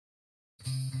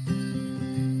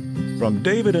From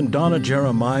David and Donna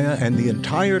Jeremiah and the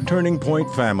entire Turning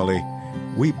Point family,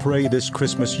 we pray this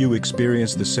Christmas you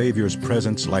experience the Savior's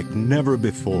presence like never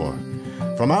before.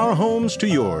 From our homes to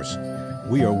yours,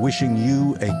 we are wishing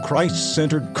you a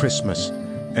Christ-centered Christmas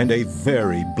and a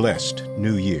very blessed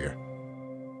New Year.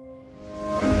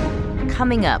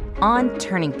 Coming up on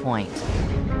Turning Point.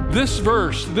 This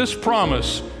verse, this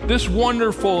promise, this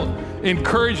wonderful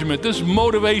encouragement, this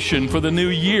motivation for the new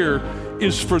year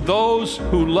is for those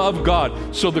who love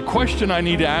God. So the question I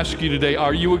need to ask you today,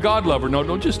 are you a God lover? No,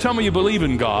 don't just tell me you believe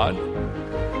in God.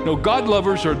 No, God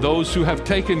lovers are those who have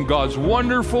taken God's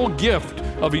wonderful gift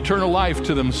of eternal life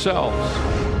to themselves.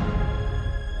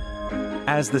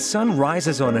 As the sun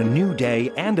rises on a new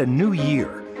day and a new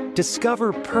year,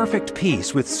 discover perfect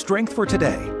peace with Strength for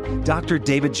Today, Dr.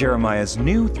 David Jeremiah's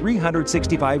new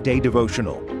 365-day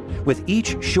devotional. With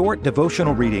each short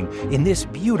devotional reading in this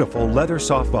beautiful leather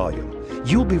soft volume,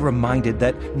 you'll be reminded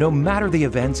that no matter the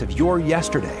events of your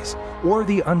yesterdays or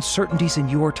the uncertainties in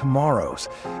your tomorrows,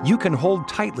 you can hold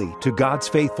tightly to God's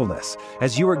faithfulness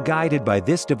as you are guided by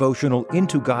this devotional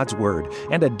into God's Word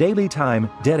and a daily time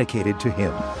dedicated to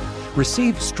Him.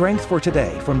 Receive Strength for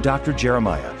Today from Dr.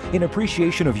 Jeremiah in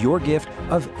appreciation of your gift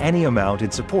of any amount in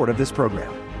support of this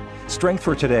program. Strength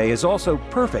for Today is also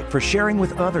perfect for sharing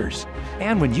with others.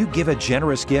 And when you give a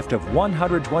generous gift of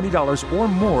 $120 or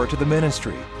more to the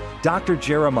ministry, Dr.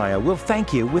 Jeremiah will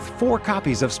thank you with 4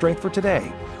 copies of Strength for Today,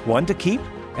 1 to keep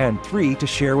and 3 to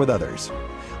share with others.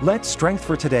 Let Strength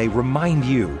for Today remind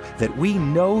you that we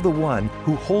know the one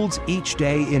who holds each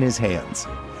day in His hands.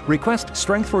 Request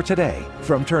Strength for Today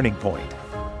from Turning Point.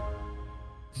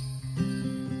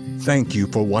 Thank you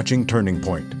for watching Turning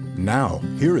Point. Now,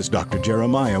 here is Dr.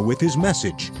 Jeremiah with his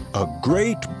message, A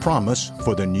Great Promise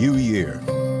for the New Year.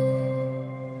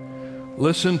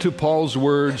 Listen to Paul's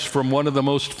words from one of the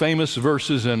most famous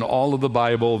verses in all of the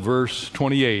Bible, verse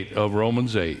 28 of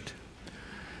Romans 8.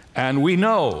 And we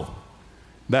know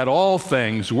that all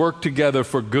things work together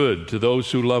for good to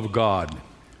those who love God,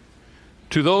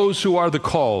 to those who are the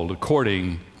called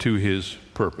according to His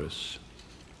purpose.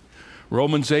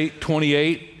 Romans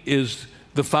 8:28 is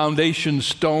the foundation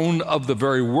stone of the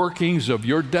very workings of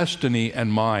your destiny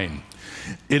and mine.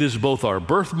 It is both our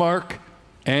birthmark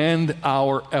and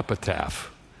our epitaph.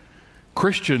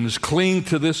 Christians cling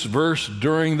to this verse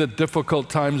during the difficult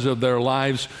times of their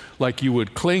lives like you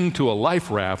would cling to a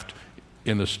life raft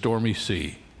in the stormy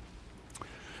sea.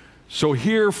 So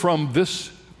here from this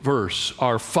verse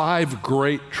are 5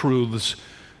 great truths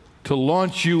to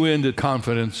launch you into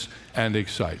confidence and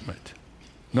excitement.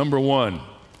 Number 1,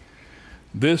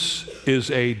 this is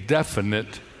a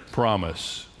definite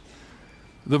promise.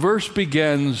 The verse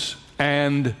begins,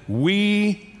 and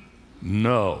we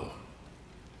know.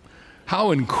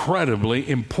 How incredibly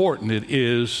important it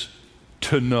is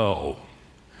to know.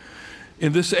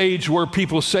 In this age where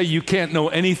people say you can't know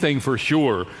anything for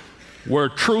sure, where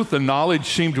truth and knowledge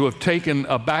seem to have taken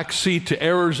a back seat to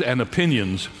errors and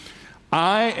opinions,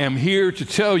 I am here to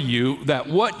tell you that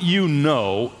what you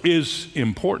know is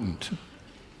important.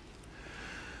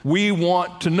 We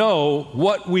want to know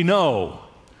what we know,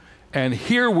 and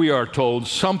here we are told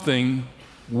something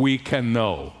we can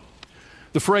know.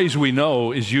 The phrase "we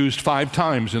know" is used 5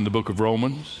 times in the book of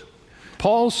Romans.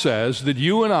 Paul says that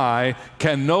you and I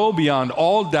can know beyond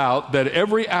all doubt that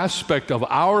every aspect of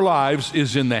our lives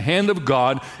is in the hand of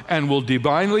God and will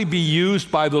divinely be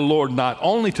used by the Lord not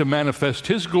only to manifest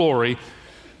His glory,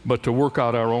 but to work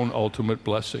out our own ultimate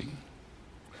blessing.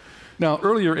 Now,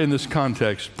 earlier in this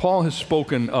context, Paul has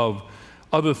spoken of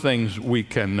other things we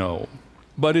can know.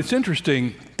 But it's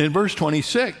interesting, in verse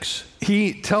 26,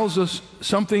 he tells us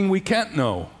something we can't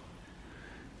know.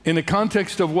 In the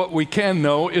context of what we can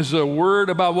know is a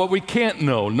word about what we can't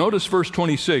know. Notice verse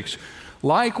 26.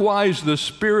 Likewise, the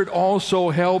Spirit also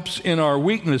helps in our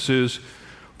weaknesses,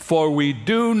 for we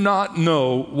do not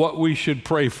know what we should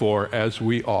pray for as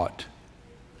we ought.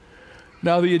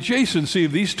 Now, the adjacency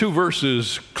of these 2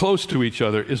 verses close to each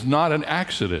other is not an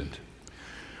accident.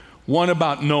 One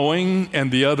about knowing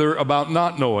and the other about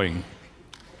not knowing.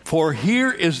 For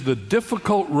here is the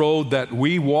difficult road that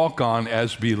we walk on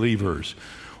as believers.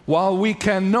 While we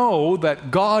can know that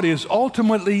God is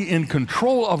ultimately in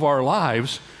control of our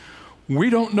lives, we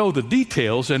don't know the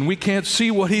details and we can't see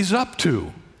what He's up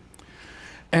to.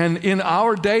 And in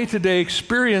our day-to-day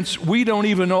experience, we don't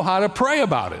even know how to pray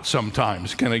about it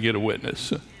sometimes. Can I get a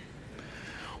witness?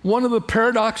 One of the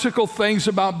paradoxical things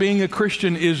about being a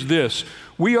Christian is this: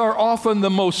 we are often the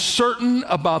most certain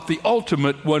about the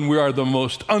ultimate when we are the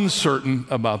most uncertain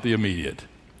about the immediate.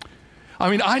 I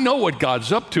mean, I know what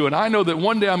God's up to, and I know that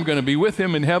one day I'm going to be with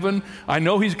him in heaven. I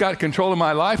know he's got control of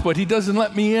my life, but he doesn't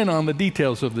let me in on the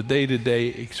details of the day-to-day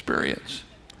experience.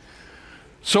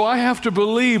 So I have to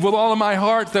believe with all of my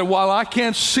heart that while I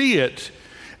can't see it,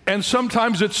 and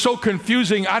sometimes it's so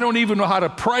confusing, I don't even know how to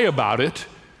pray about it,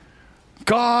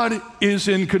 God is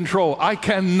in control. I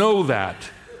can know that.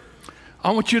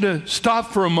 I want you to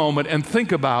stop for a moment and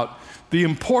think about the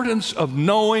importance of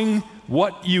knowing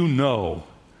what you know.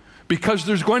 Because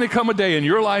there's going to come a day in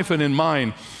your life and in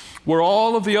mine where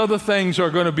all of the other things are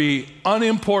going to be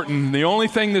unimportant. The only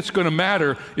thing that's going to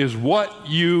matter is what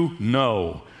you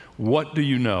know. What do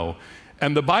you know?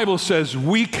 And the Bible says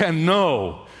we can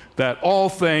know that all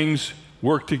things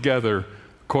work together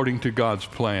according to God's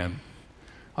plan.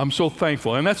 I'm so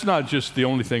thankful. And that's not just the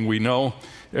only thing we know.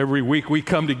 Every week we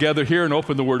come together here and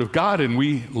open the Word of God and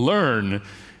we learn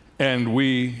and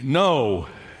we know.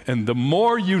 And the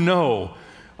more you know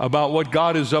about what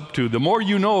God is up to, the more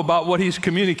you know about what He's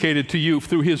communicated to you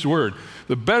through His Word,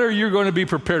 the better you're going to be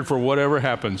prepared for whatever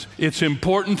happens. It's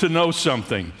important to know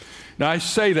something. Now, I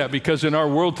say that because in our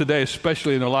world today,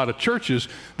 especially in a lot of churches,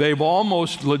 they've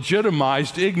almost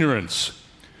legitimized ignorance.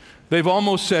 They've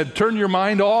almost said, turn your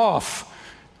mind off.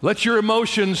 Let your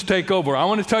emotions take over. I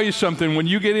want to tell you something. When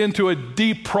you get into a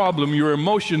deep problem, your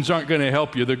emotions aren't going to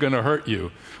help you. They're going to hurt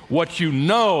you. What you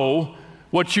know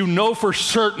for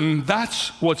certain, that's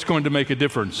what's going to make a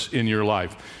difference in your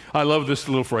life. I love this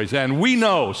little phrase. And we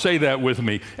know. Say that with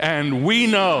me. And we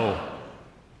know.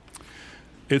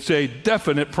 It's a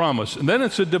definite promise. And then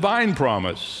it's a divine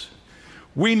promise.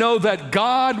 We know that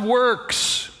God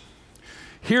works.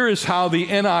 Here is how the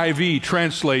NIV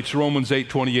translates Romans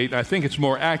 8:28. I think it's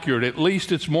more accurate. At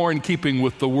least it's more in keeping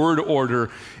with the word order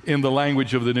in the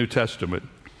language of the New Testament.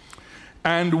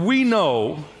 And we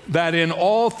know that in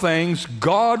all things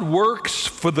God works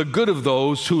for the good of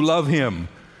those who love Him,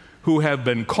 who have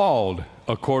been called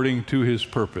according to His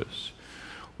purpose.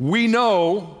 We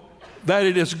know that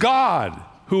it is God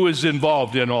who is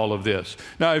involved in all of this.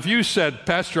 Now, if you said,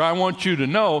 Pastor, I want you to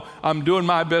know I'm doing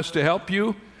my best to help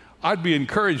you, I'd be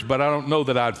encouraged, but I don't know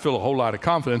that I'd feel a whole lot of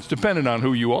confidence, depending on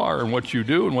who you are and what you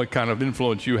do and what kind of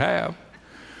influence you have.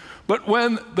 But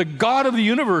when the God of the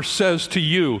universe says to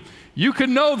you, you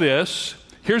can know this,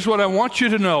 here's what I want you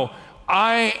to know.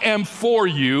 I am for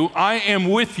you. I am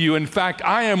with you. In fact,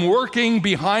 I am working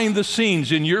behind the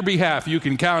scenes in your behalf. You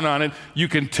can count on it. You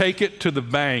can take it to the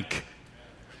bank.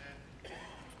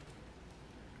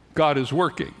 God is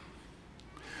working.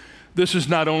 This is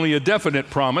not only a definite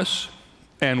promise,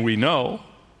 and we know,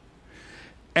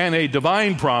 and a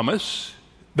divine promise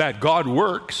that God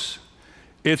works,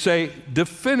 it's a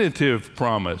definitive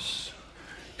promise.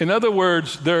 In other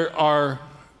words, there are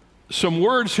some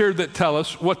words here that tell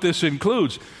us what this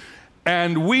includes.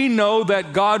 And we know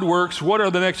that God works. What are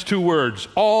the next two words?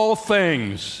 All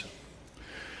things.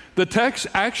 The text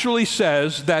actually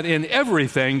says that in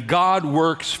everything, God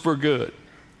works for good.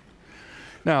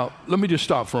 Now, let me just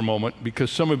stop for a moment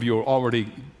because some of you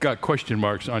already got question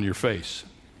marks on your face.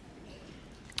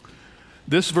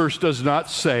 This verse does not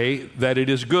say that it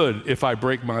is good if I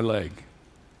break my leg,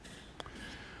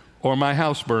 or my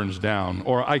house burns down,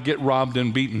 or I get robbed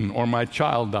and beaten, or my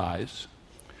child dies.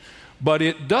 But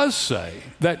it does say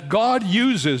that God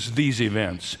uses these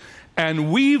events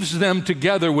and weaves them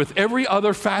together with every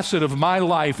other facet of my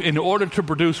life in order to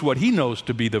produce what He knows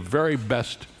to be the very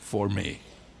best for me.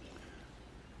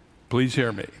 Please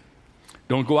hear me.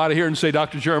 Don't go out of here and say,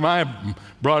 Dr. Jeremiah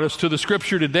brought us to the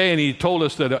scripture today and he told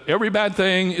us that every bad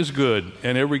thing is good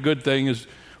and every good thing is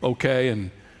okay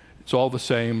and it's all the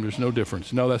same. There's no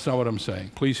difference. No, that's not what I'm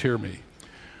saying. Please hear me.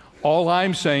 All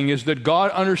I'm saying is that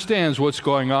God understands what's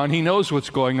going on. He knows what's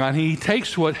going on. He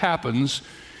takes what happens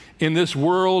in this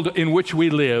world in which we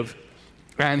live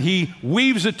and He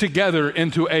weaves it together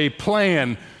into a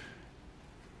plan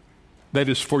that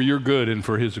is for your good and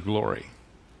for His glory.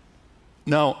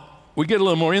 Now, we get a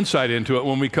little more insight into it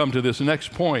when we come to this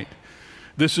next point.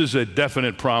 This is a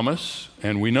definite promise,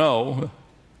 and we know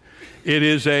it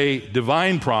is a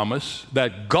divine promise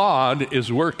that God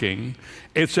is working.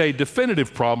 It's a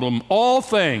definitive problem, all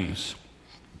things,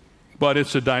 but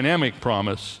it's a dynamic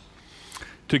promise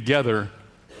together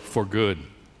for good.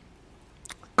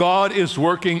 God is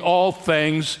working all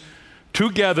things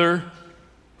together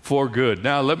for good.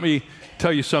 Now, let me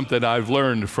tell you something I've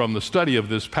learned from the study of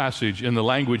this passage in the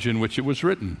language in which it was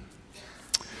written.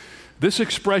 This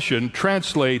expression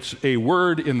translates a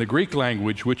word in the Greek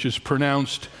language which is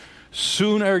pronounced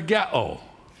synergeo.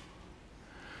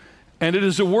 And it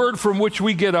is a word from which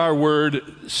we get our word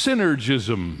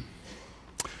synergism.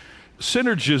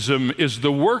 Synergism is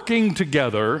the working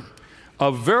together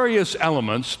of various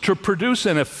elements to produce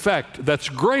an effect that's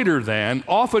greater than,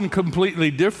 often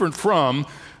completely different from,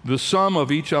 the sum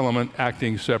of each element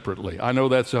acting separately. I know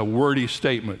that's a wordy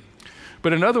statement.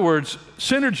 But in other words,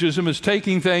 synergism is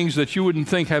taking things that you wouldn't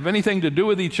think have anything to do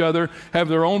with each other, have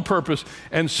their own purpose,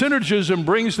 and synergism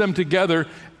brings them together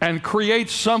and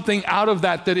creates something out of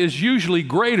that that is usually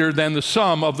greater than the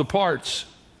sum of the parts.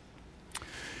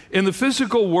 In the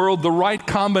physical world, the right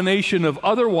combination of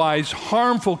otherwise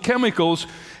harmful chemicals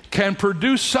can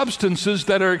produce substances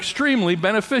that are extremely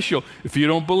beneficial. If you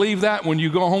don't believe that, when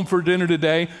you go home for dinner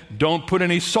today, don't put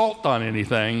any salt on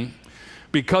anything,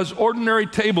 because ordinary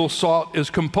table salt is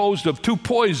composed of two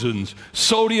poisons,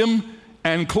 sodium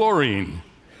and chlorine.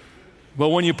 But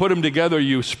when you put them together,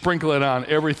 you sprinkle it on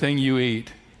everything you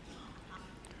eat.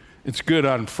 It's good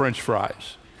on French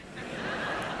fries.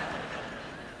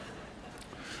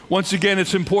 Once again,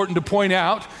 it's important to point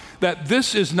out that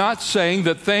this is not saying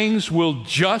that things will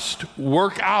just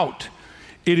work out.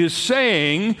 It is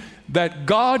saying that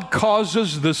God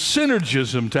causes the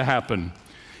synergism to happen.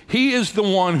 He is the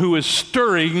one who is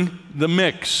stirring the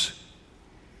mix.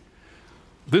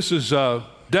 This is a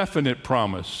definite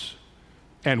promise,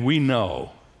 and we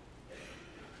know.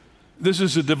 This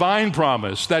is a divine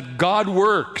promise that God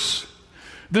works.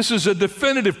 This is a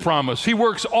definitive promise. He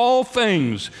works all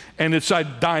things, and it's a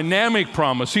dynamic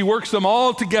promise. He works them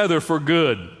all together for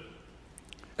good.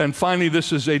 And finally,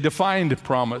 this is a defined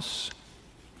promise.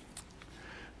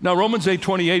 Now, Romans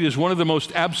 8:28 is one of the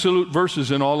most absolute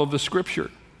verses in all of the Scripture.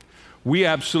 We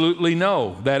absolutely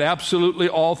know that absolutely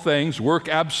all things work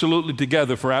absolutely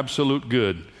together for absolute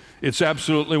good. It's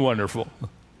absolutely wonderful.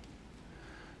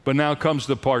 But now comes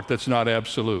the part that's not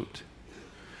absolute.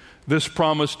 This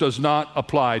promise does not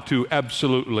apply to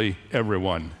absolutely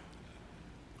everyone.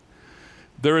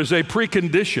 There is a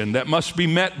precondition that must be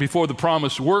met before the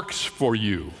promise works for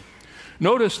you.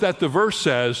 Notice that the verse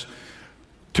says,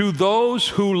 to those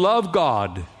who love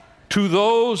God, to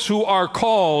those who are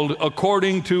called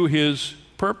according to his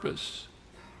purpose.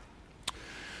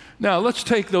 Now, let's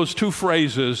take those two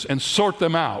phrases and sort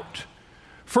them out.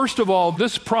 First of all,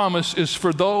 this promise is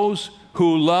for those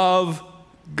who love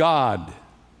God.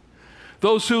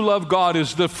 Those who love God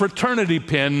is the fraternity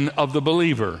pin of the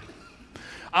believer.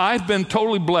 I've been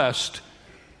totally blessed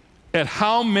at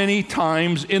how many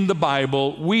times in the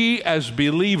Bible we as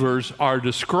believers are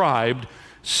described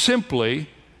simply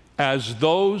as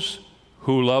those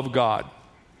who love God.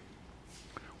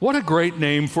 What a great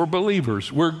name for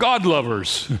believers. We're God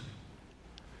lovers.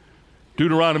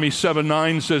 Deuteronomy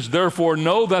 7:9 says, therefore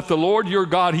know that the Lord your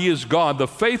God, he is God, the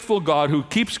faithful God who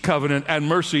keeps covenant and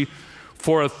mercy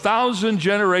for 1,000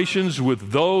 generations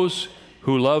with those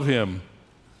who love him.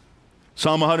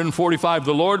 Psalm 145,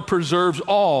 the Lord preserves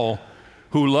all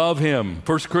who love him.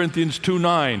 1 Corinthians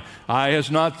 2:9, eye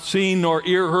has not seen, nor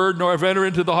ear heard, nor have entered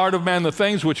into the heart of man the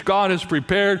things which God has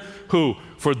prepared, who?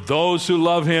 For those who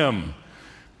love him.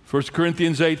 1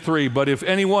 Corinthians 8:3, but if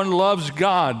anyone loves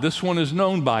God, this one is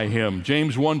known by him.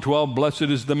 James 1:12, blessed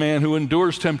is the man who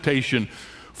endures temptation,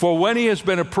 for when he has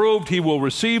been approved, he will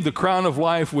receive the crown of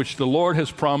life which the Lord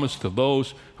has promised to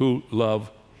those who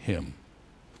love him.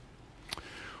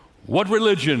 What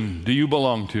religion do you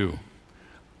belong to?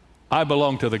 I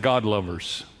belong to the God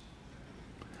lovers.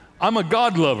 I'm a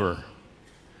God lover.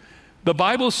 The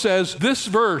Bible says this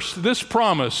verse, this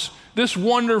promise, this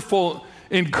wonderful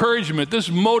encouragement, this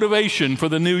motivation for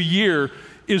the new year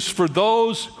is for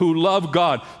those who love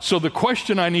God. So the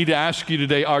question I need to ask you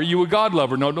today, are you a God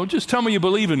lover? No, don't just tell me you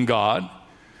believe in God.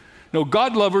 No,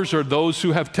 God lovers are those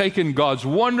who have taken God's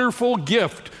wonderful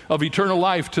gift of eternal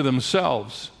life to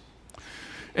themselves.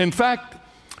 In fact,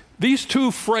 these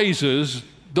two phrases,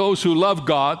 those who love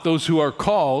God, those who are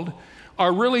called,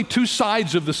 are really two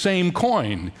sides of the same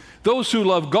coin. Those who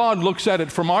love God looks at it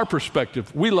from our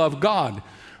perspective. We love God.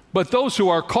 But those who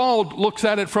are called looks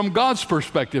at it from God's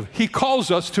perspective. He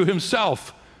calls us to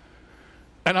himself.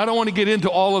 And I don't want to get into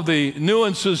all of the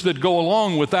nuances that go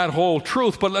along with that whole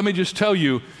truth, but let me just tell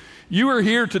you, you are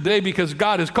here today because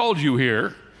God has called you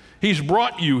here. He's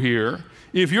brought you here.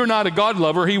 If you're not a God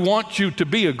lover, he wants you to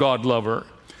be a God lover.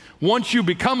 Once you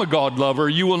become a God lover,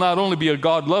 you will not only be a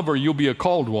God lover, you'll be a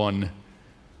called one.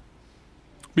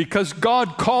 Because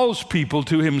God calls people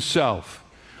to himself.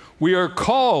 We are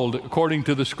called according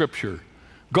to the Scripture.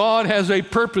 God has a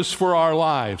purpose for our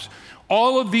lives.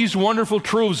 All of these wonderful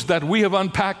truths that we have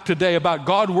unpacked today about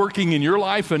God working in your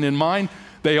life and in mine,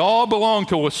 they all belong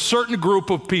to a certain group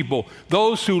of people,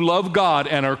 those who love God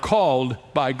and are called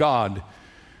by God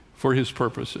for his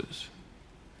purposes.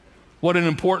 What an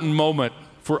important moment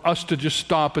for us to just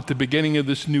stop at the beginning of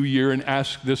this new year and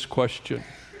ask this question.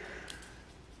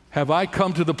 have I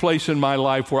come to the place in my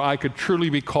life where I could truly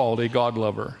be called a God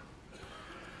lover?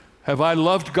 Have I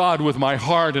loved God with my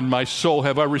heart and my soul?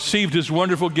 Have I received His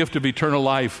wonderful gift of eternal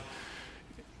life?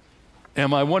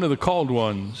 Am I one of the called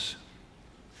ones?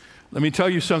 Let me tell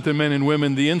you something, men and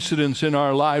women. The incidents in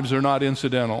our lives are not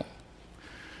incidental.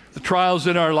 The trials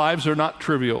in our lives are not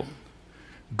trivial.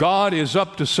 God is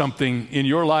up to something in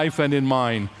your life and in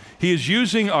mine. He is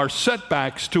using our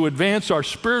setbacks to advance our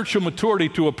spiritual maturity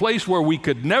to a place where we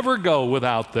could never go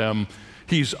without them.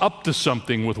 He's up to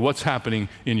something with what's happening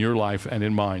in your life and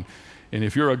in mine. And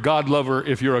if you're a God lover,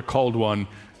 if you're a called one,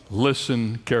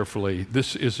 listen carefully.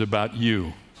 This is about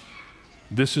you.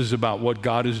 This is about what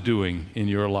God is doing in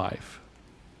your life.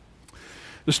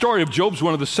 The story of Job is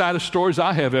one of the saddest stories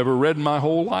I have ever read in my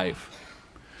whole life.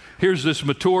 Here's this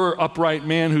mature, upright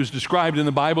man who's described in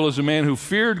the Bible as a man who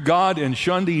feared God and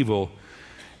shunned evil.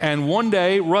 And one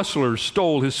day, rustlers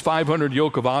stole his 500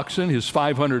 yoke of oxen, his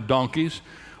 500 donkeys.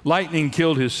 Lightning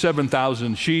killed his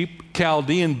 7,000 sheep.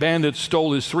 Chaldean bandits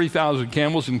stole his 3,000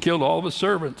 camels and killed all of his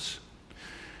servants.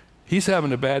 He's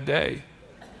having a bad day.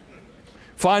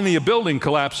 Finally, a building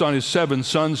collapsed on his 7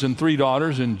 sons and 3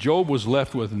 daughters, and Job was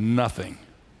left with nothing.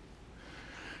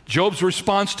 Job's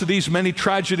response to these many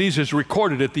tragedies is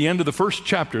recorded at the end of the first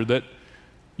chapter that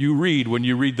you read when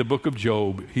you read the book of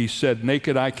Job. He said,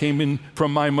 "Naked I came in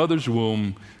from my mother's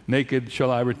womb, naked shall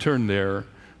I return there.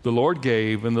 The Lord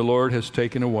gave, and the Lord has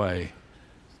taken away.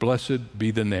 Blessed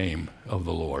be the name of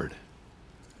the Lord."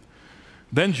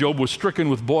 Then Job was stricken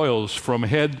with boils from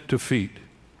head to feet.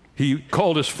 He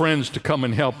called his friends to come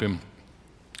and help him.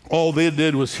 All they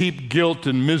did was heap guilt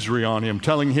and misery on him,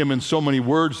 telling him in so many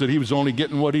words that he was only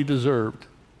getting what he deserved.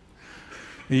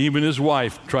 Even his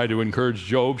wife tried to encourage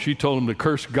Job. She told him to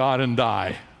curse God and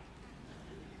die.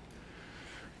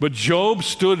 But Job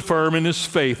stood firm in his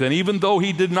faith, and even though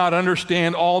he did not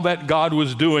understand all that God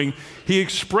was doing, he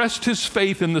expressed his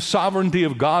faith in the sovereignty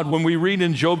of God. When we read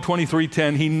in Job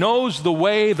 23:10, "He knows the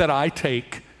way that I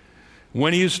take.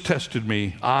 When He has tested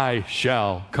me, I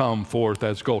shall come forth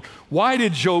as gold." Why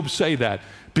did Job say that?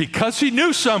 Because he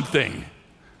knew something.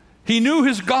 He knew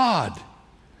his God.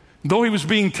 Though he was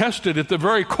being tested at the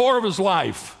very core of his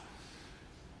life,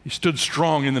 he stood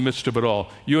strong in the midst of it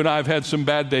all. You and I have had some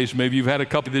bad days. Maybe you've had a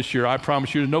couple this year. I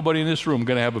promise you, nobody in this room is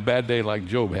going to have a bad day like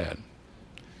Job had.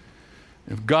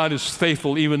 If God is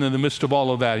faithful even in the midst of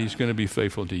all of that, He's going to be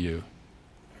faithful to you.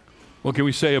 What can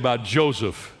we say about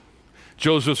Joseph?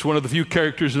 Joseph's one of the few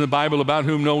characters in the Bible about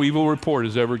whom no evil report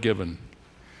is ever given.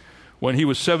 When he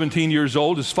was 17 years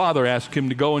old, his father asked him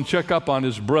to go and check up on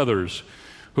his brothers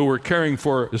who were caring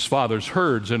for his father's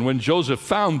herds. And when Joseph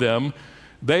found them,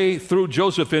 they threw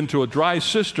Joseph into a dry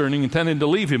cistern, intending to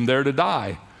leave him there to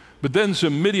die. But then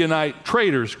some Midianite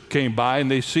traders came by, and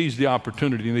they seized the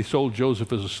opportunity, and they sold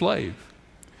Joseph as a slave.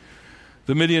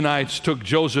 The Midianites took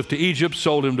Joseph to Egypt,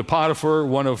 sold him to Potiphar,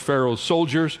 one of Pharaoh's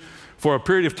soldiers. For a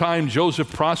period of time,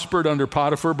 Joseph prospered under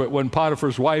Potiphar, but when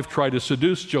Potiphar's wife tried to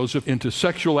seduce Joseph into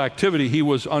sexual activity, he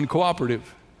was uncooperative.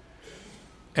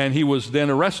 And he was then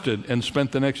arrested and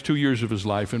spent the next 2 years of his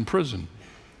life in prison.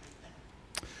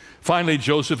 Finally,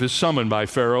 Joseph is summoned by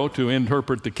Pharaoh to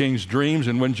interpret the king's dreams,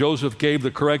 and when Joseph gave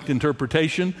the correct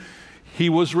interpretation, he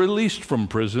was released from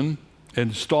prison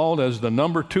and installed as the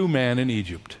number 2 man in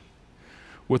Egypt,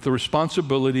 with the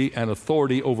responsibility and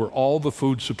authority over all the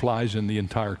food supplies in the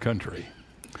entire country.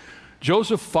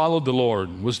 Joseph followed the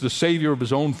Lord, was the savior of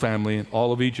his own family and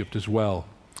all of Egypt as well.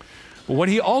 But when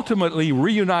he ultimately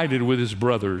reunited with his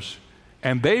brothers,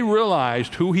 and they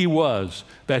realized who he was,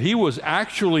 that he was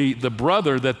actually the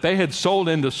brother that they had sold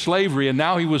into slavery, and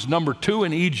now he was number 2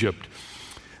 in Egypt,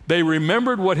 they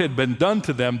remembered what had been done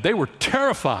to them. They were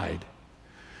terrified.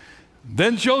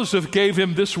 Then Joseph gave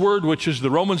him this word, which is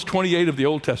the Romans 28 of the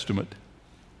Old Testament.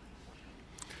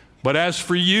 "But as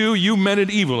for you, you meant it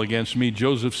evil against me,"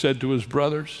 Joseph said to his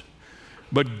brothers.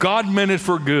 "But God meant it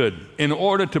for good, in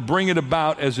order to bring it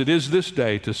about as it is this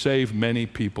day, to save many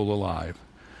people alive."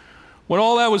 When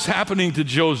all that was happening to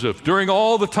Joseph, during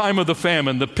all the time of the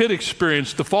famine, the pit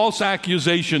experience, the false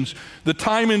accusations, the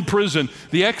time in prison,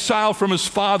 the exile from his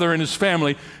father and his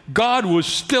family, God was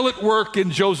still at work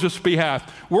in Joseph's behalf,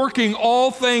 working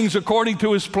all things according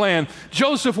to His plan.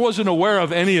 Joseph wasn't aware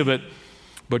of any of it,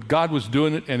 but God was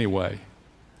doing it anyway.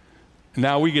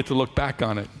 Now we get to look back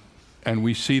on it, and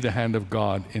we see the hand of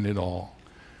God in it all.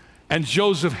 And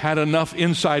Joseph had enough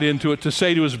insight into it to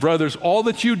say to his brothers, "All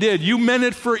that you did, you meant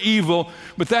it for evil,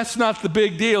 but that's not the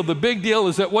big deal. The big deal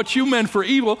is that what you meant for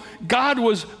evil, God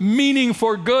was meaning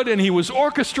for good, and He was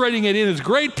orchestrating it in His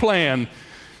great plan,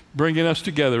 bringing us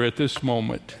together at this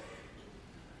moment."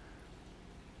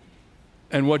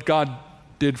 And what God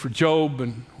did for Job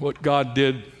and what God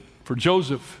did for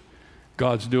Joseph,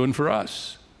 God's doing for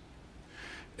us.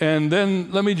 And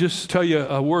then let me just tell you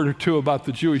a word or two about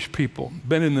the Jewish people.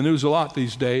 Been in the news a lot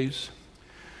these days.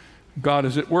 God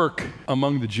is at work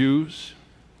among the Jews.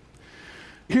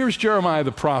 Here's Jeremiah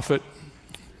the prophet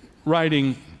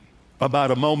writing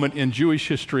about a moment in Jewish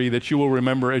history that you will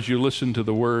remember as you listen to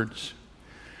the words.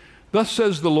 Thus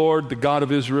says the Lord, the God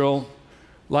of Israel,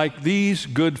 like these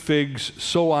good figs,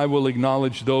 so I will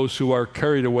acknowledge those who are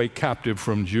carried away captive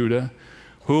from Judah,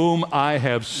 whom I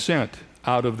have sent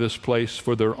out of this place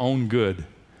for their own good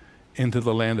into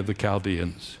the land of the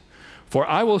Chaldeans. For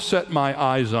I will set my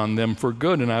eyes on them for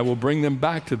good, and I will bring them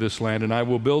back to this land, and I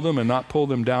will build them and not pull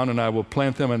them down, and I will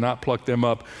plant them and not pluck them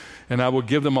up, and I will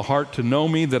give them a heart to know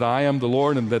me, that I am the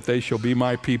Lord, and that they shall be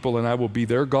my people, and I will be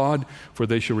their God, for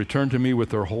they shall return to me with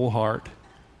their whole heart.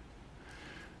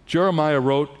 Jeremiah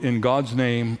wrote in God's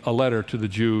name a letter to the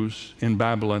Jews in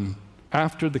Babylon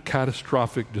after the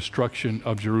catastrophic destruction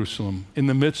of Jerusalem, in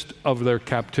the midst of their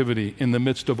captivity, in the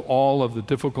midst of all of the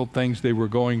difficult things they were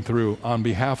going through. On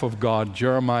behalf of God,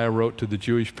 Jeremiah wrote to the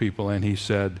Jewish people, and he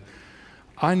said,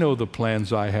 I know the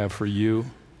plans I have for you,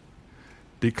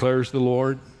 declares the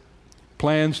Lord,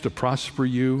 plans to prosper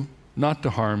you, not to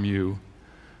harm you,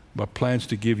 but plans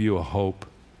to give you a hope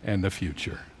and a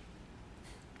future.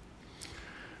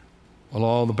 Well,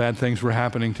 all the bad things were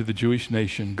happening to the Jewish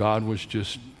nation. God was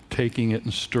just taking it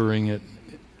and stirring it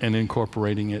and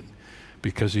incorporating it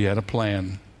because he had a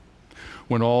plan.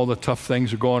 When all the tough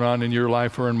things are going on in your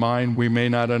life or in mine, we may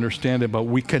not understand it, but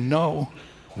we can know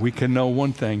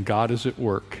one thing: God is at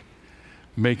work,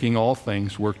 making all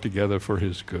things work together for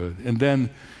his good. And then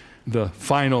the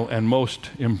final and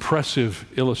most impressive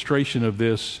illustration of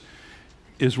this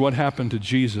is what happened to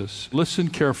Jesus. Listen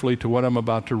carefully to what I'm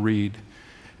about to read.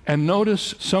 And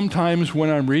notice sometimes when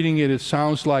I'm reading it, it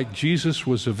sounds like Jesus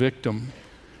was a victim.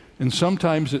 And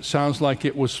sometimes it sounds like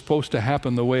it was supposed to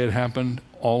happen the way it happened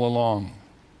all along.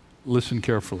 Listen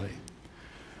carefully.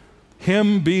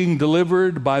 Him being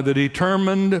delivered by the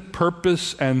determined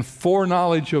purpose and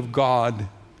foreknowledge of God,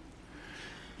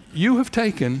 you have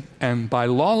taken and by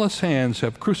lawless hands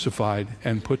have crucified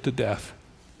and put to death.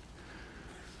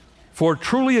 For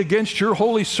truly against your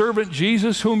holy servant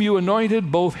Jesus, whom you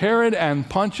anointed, both Herod and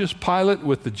Pontius Pilate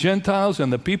with the Gentiles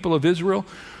and the people of Israel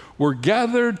were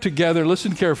gathered together,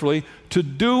 listen carefully, to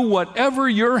do whatever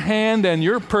your hand and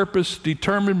your purpose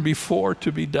determined before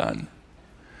to be done.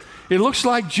 It looks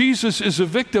like Jesus is a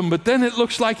victim, but then it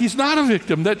looks like he's not a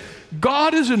victim, that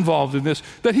God is involved in this,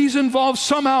 that he's involved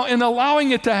somehow in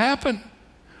allowing it to happen.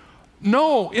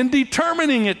 No, in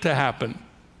determining it to happen.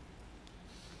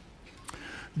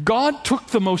 God took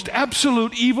the most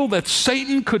absolute evil that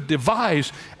Satan could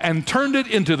devise and turned it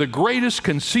into the greatest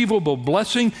conceivable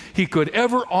blessing he could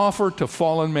ever offer to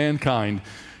fallen mankind: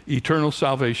 eternal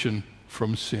salvation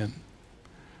from sin.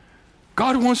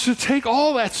 God wants to take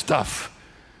all that stuff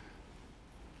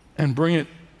and bring it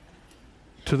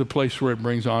to the place where it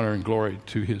brings honor and glory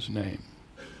to his name.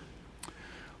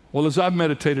 Well, as I've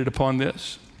meditated upon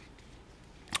this,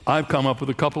 I've come up with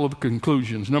a couple of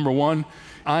conclusions. Number one,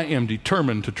 I am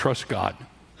determined to trust God.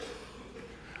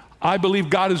 I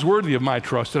believe God is worthy of my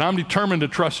trust, and I'm determined to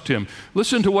trust him.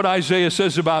 Listen to what Isaiah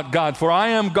says about God. For I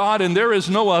am God, and there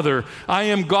is no other. I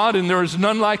am God, and there is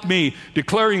none like me,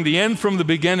 declaring the end from the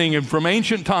beginning and from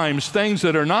ancient times, things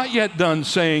that are not yet done,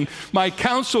 saying, my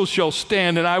counsel shall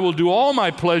stand, and I will do all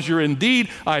my pleasure. Indeed,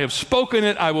 I have spoken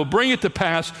it. I will bring it to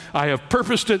pass. I have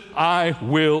purposed it. I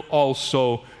will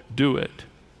also do it.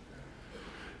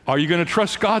 Are you going to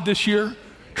trust God this year?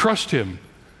 Trust him.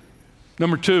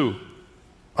 Number two,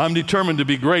 I'm determined to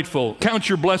be grateful. Count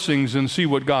your blessings and see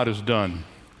what God has done.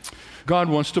 God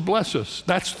wants to bless us.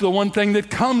 That's the one thing that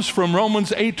comes from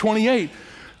Romans 8:28.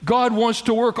 God wants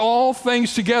to work all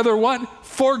things together, what?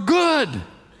 For good,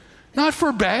 not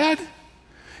for bad.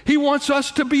 He wants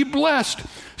us to be blessed.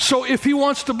 So if he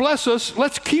wants to bless us,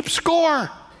 let's keep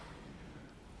score.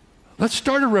 Let's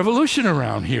start a revolution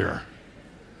around here.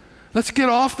 Let's get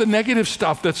off the negative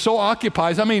stuff that so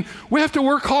occupies. I mean, we have to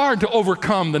work hard to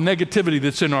overcome the negativity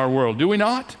that's in our world, do we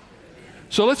not?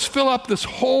 So let's fill up this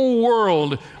whole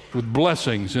world with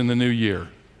blessings in the new year.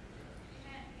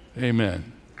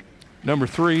 Amen. Number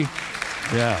three,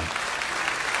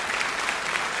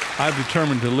 I've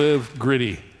determined to live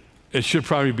gritty. It should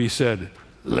probably be said,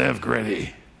 live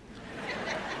gritty.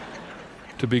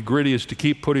 To be gritty is to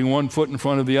keep putting one foot in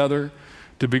front of the other.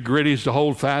 To be gritty is to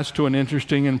hold fast to an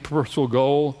interesting and personal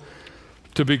goal.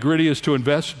 To be gritty is to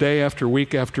invest day after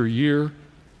week after year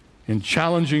in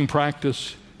challenging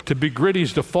practice. To be gritty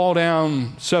is to fall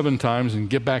down 7 times and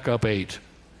get back up 8.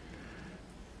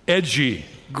 edgy,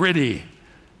 gritty.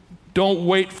 Don't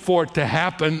wait for it to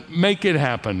happen. Make it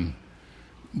happen.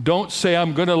 Don't say,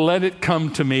 I'm going to let it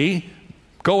come to me.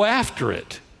 Go after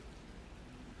it.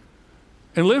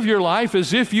 And live your life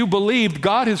as if you believed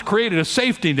God has created a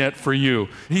safety net for you.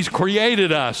 He's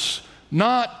created us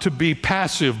not to be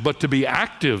passive, but to be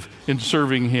active in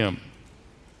serving Him.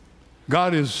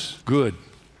 God is good.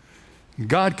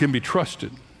 God can be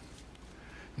trusted.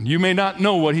 You may not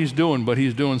know what He's doing, but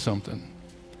He's doing something.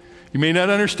 You may not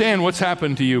understand what's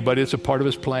happened to you, but it's a part of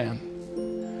His plan.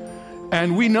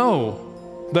 And we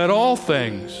know that all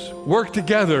things work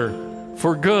together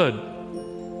for good,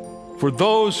 for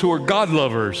those who are God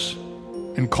lovers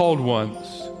and called ones.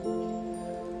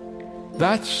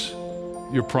 That's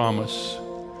your promise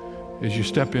as you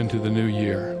step into the new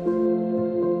year.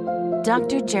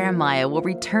 Dr. Jeremiah will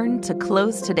return to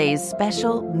close today's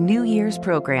special New Year's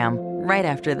program right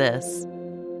after this.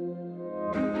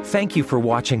 Thank you for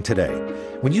watching today.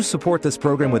 When you support this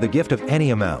program with a gift of any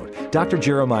amount, Dr.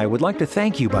 Jeremiah would like to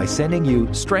thank you by sending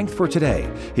you Strength for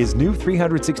Today, his new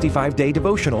 365-day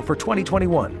devotional for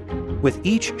 2021. With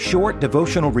each short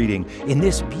devotional reading in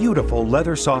this beautiful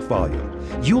leather soft volume,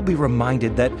 you'll be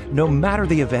reminded that no matter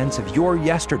the events of your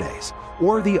yesterdays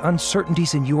or the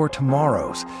uncertainties in your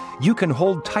tomorrows, you can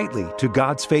hold tightly to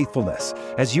God's faithfulness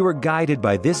as you are guided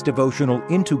by this devotional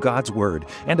into God's Word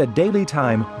and a daily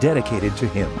time dedicated to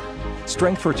Him.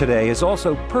 Strength for Today is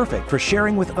also perfect for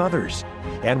sharing with others.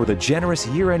 And with a generous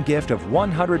year-end gift of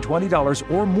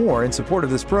 $120 or more in support of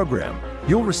this program,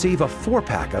 you'll receive a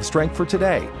 4-pack of Strength for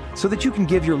Today so that you can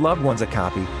give your loved ones a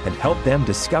copy and help them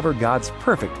discover God's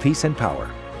perfect peace and power.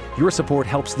 Your support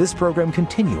helps this program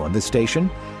continue on this station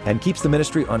and keeps the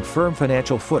ministry on firm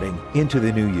financial footing into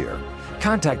the new year.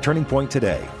 Contact Turning Point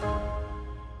today.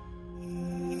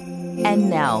 And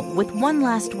now, with one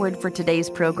last word for today's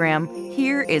program,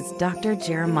 here is Dr.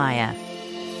 Jeremiah.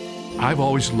 I've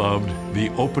always loved the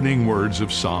opening words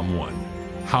of Psalm 1.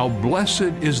 How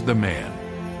blessed is the man.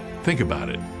 Think about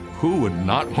it. Who would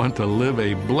not want to live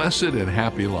a blessed and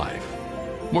happy life?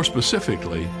 More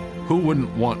specifically, who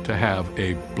wouldn't want to have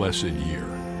a blessed year?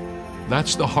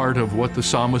 That's the heart of what the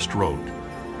psalmist wrote.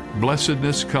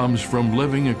 Blessedness comes from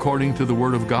living according to the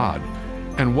Word of God.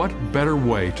 And what better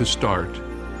way to start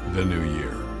the new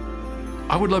year?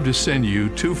 I would love to send you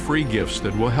 2 free gifts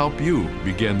that will help you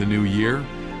begin the new year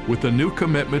with a new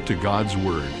commitment to God's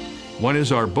Word. One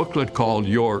is our booklet called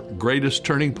Your Greatest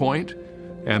Turning Point,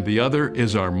 and the other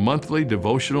is our monthly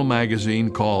devotional magazine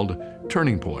called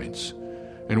Turning Points.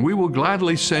 And we will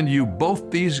gladly send you both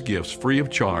these gifts free of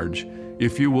charge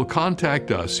if you will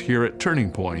contact us here at Turning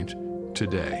Point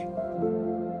today.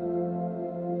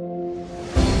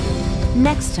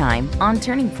 Next time on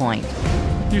Turning Point.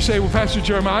 You say, well, Pastor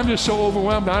Jeremiah, I'm just so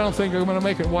overwhelmed, I don't think I'm going to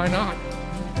make it. Why not?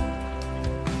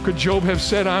 Could Job have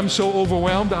said, I'm so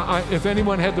overwhelmed? If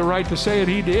anyone had the right to say it,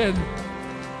 he did.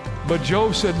 But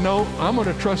Job said, no, I'm going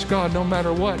to trust God no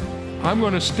matter what. I'm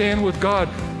going to stand with God.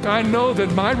 I know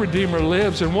that my Redeemer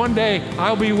lives, and one day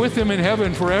I'll be with Him in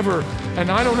heaven forever.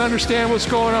 And I don't understand what's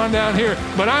going on down here,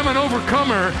 but I'm an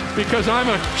overcomer because I'm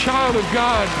a child of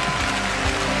God.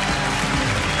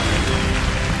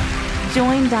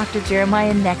 Join Dr.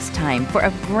 Jeremiah next time for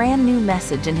a brand new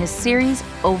message in his series,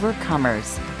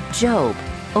 Overcomers. Job,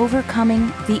 overcoming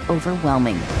the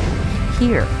overwhelming.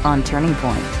 Here on Turning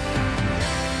Point.